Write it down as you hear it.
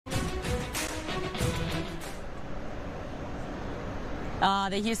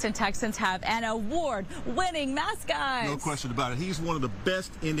The Houston Texans have an award-winning mascot. No question about it. He's one of the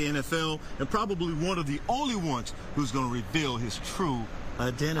best in the NFL and probably one of the only ones who's going to reveal his true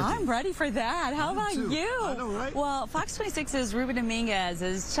identity. I'm ready for that. How about you? I know, right? Well, Fox 26's Rueben Dominguez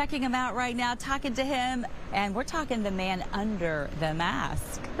is checking him out right now, talking to him, and we're talking the man under the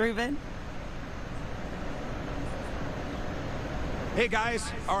mask. Rueben? Hey guys,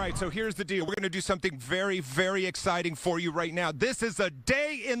 all right, so here's the deal. We're going to do something very, very exciting for you right now. This is a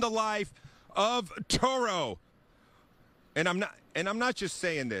day in the life of Toro. And I'm not just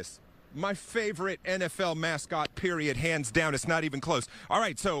saying this. My favorite NFL mascot, period, hands down. It's not even close. All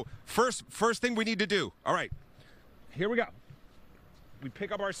right, so first thing we need to do. All right, here we go. We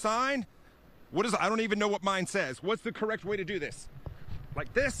pick up our sign. I don't even know what mine says. What's the correct way to do this?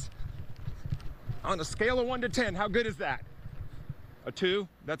 Like this? On a scale of 1 to 10, how good is that? A 2?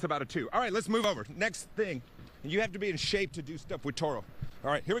 That's about a 2. All right, let's move over. Next thing. You have to be in shape to do stuff with Toro.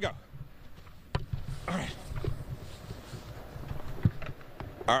 All right, here we go. All right.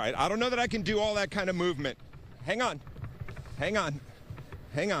 All right, I don't know that I can do all that kind of movement. Hang on. Hang on.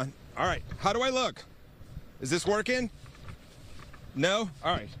 Hang on. All right, how do I look? Is this working? No?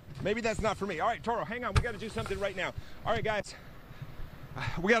 All right. Maybe that's not for me. All right, Toro, hang on. We got to do something right now. All right, guys.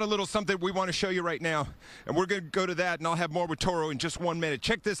 We got a little something we want to show you right now, and we're going to go to that, and I'll have more with Toro in just 1 minute.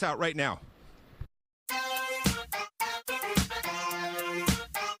 Check this out right now.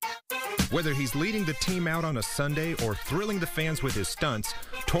 Whether he's leading the team out on a Sunday or thrilling the fans with his stunts,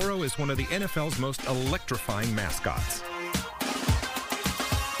 Toro is one of the NFL's most electrifying mascots.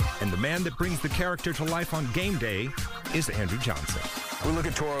 And the man that brings the character to life on game day is Andrew Johnson. We look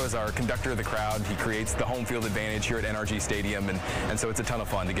at Toro as our conductor of the crowd. He creates the home field advantage here at NRG Stadium, and so it's a ton of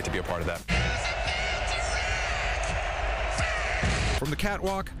fun to get to be a part of that. From the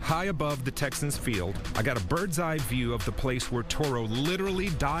catwalk high above the Texans field, I got a bird's eye view of the place where Toro literally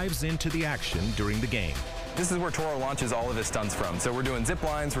dives into the action during the game. This is where Toro launches all of his stunts from. So we're doing zip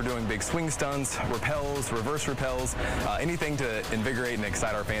lines, we're doing big swing stunts, rappels, reverse rappels, anything to invigorate and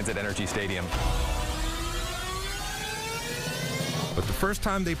excite our fans at NRG Stadium. But the first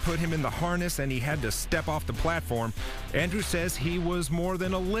time they put him in the harness and he had to step off the platform, Andrew says he was more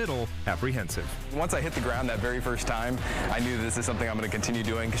than a little apprehensive. Once I hit the ground that very first time, I knew this is something I'm going to continue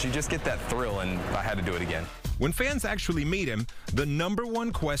doing because you just get that thrill, and I had to do it again. When fans actually meet him, the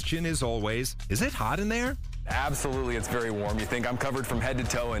 #1 question is always, is it hot in there? Absolutely, it's very warm. You think I'm covered from head to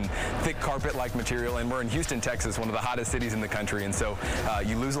toe in thick carpet-like material, and we're in Houston, Texas, one of the hottest cities in the country, and so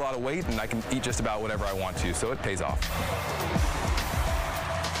you lose a lot of weight, and I can eat just about whatever I want to, so it pays off.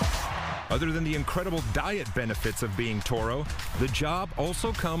 Other than the incredible diet benefits of being Toro, the job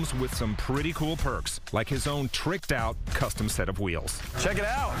also comes with some pretty cool perks, like his own tricked-out custom set of wheels. Check it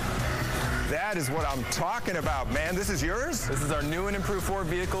out. That is what I'm talking about, man. This is yours? This is our new and improved Ford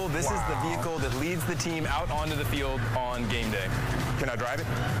vehicle. This is the vehicle that leads the team out onto the field on game day. Can I drive it?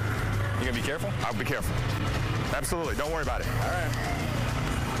 You gonna be careful? I'll be careful. Absolutely. Don't worry about it. All right.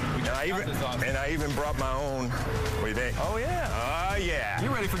 And I even brought my own. What do you think? Oh, yeah. Yeah.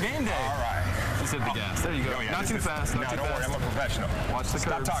 You're ready for game day. All right. Just hit the gas. There you go. Oh, yeah. Not too fast. No, don't worry. I'm a professional. Watch the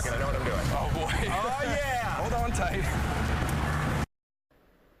Stop curves. talking. I know what I'm doing. Oh, boy. Oh, yeah. Hold on tight.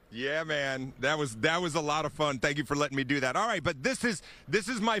 Yeah, man, that was a lot of fun. Thank you for letting me do that. All right, but this is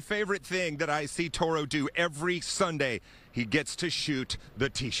my favorite thing that I see Toro do every Sunday. He gets to shoot the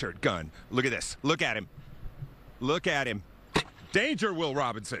T-shirt gun. Look at this. Look at him. Look at him. Danger, Will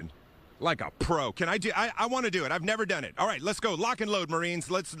Robinson. Like a pro. Can I do? I want to do it. I've never done it. All right, let's go. Lock and load, Marines.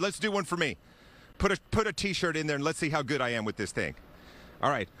 Let's do one for me. Put a T-shirt in there and let's see how good I am with this thing.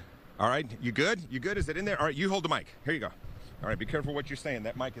 All right. All right. You good? You good? Is it in there? All right. You hold the mic. Here you go. All right, be careful what you're saying.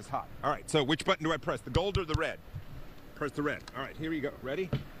 That mic is hot. All right, so which button do I press? The gold or the red? Press the red. All right, here you go. Ready?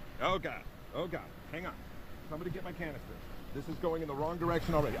 Oh, God. Oh, God. Hang on. Somebody get my canister. This is going in the wrong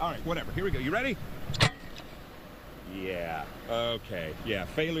direction already. All right, whatever. Here we go. You ready? Yeah. Okay. Yeah,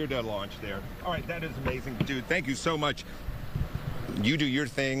 failure to launch there. All right, that is amazing. Dude, thank you so much. You do your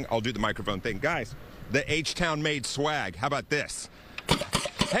thing. I'll do the microphone thing. Guys, the H-Town made swag. How about this?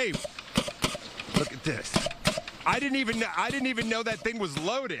 Hey, look at this. I didn't even know that thing was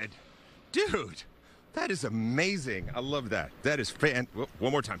loaded. Dude, that is amazing. I love that. That is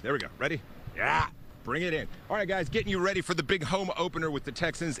one more time. There we go. Ready? Yeah. Bring it in. All right, guys, getting you ready for the big home opener with the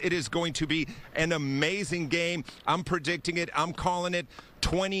Texans. It is going to be an amazing game. I'm predicting it. I'm calling it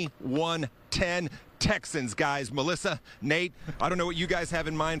 21-10 Texans, guys. Melissa, Nate, I don't know what you guys have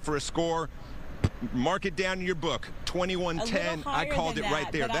in mind for a score. Mark it down in your book. 21-10. I called it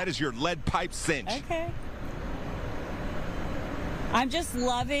right there. That is your lead pipe cinch. Okay. I'm just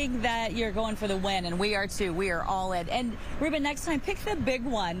loving that you're going for the win, and we are too. We are all in. And Rueben, next time, pick the big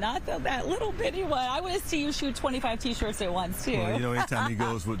one, not that little bitty one. I want to see you shoot 25 T-shirts at once, too. Well, you know, anytime he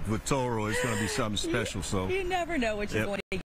goes with Toro, it's going to be something special. So you never know what you're going to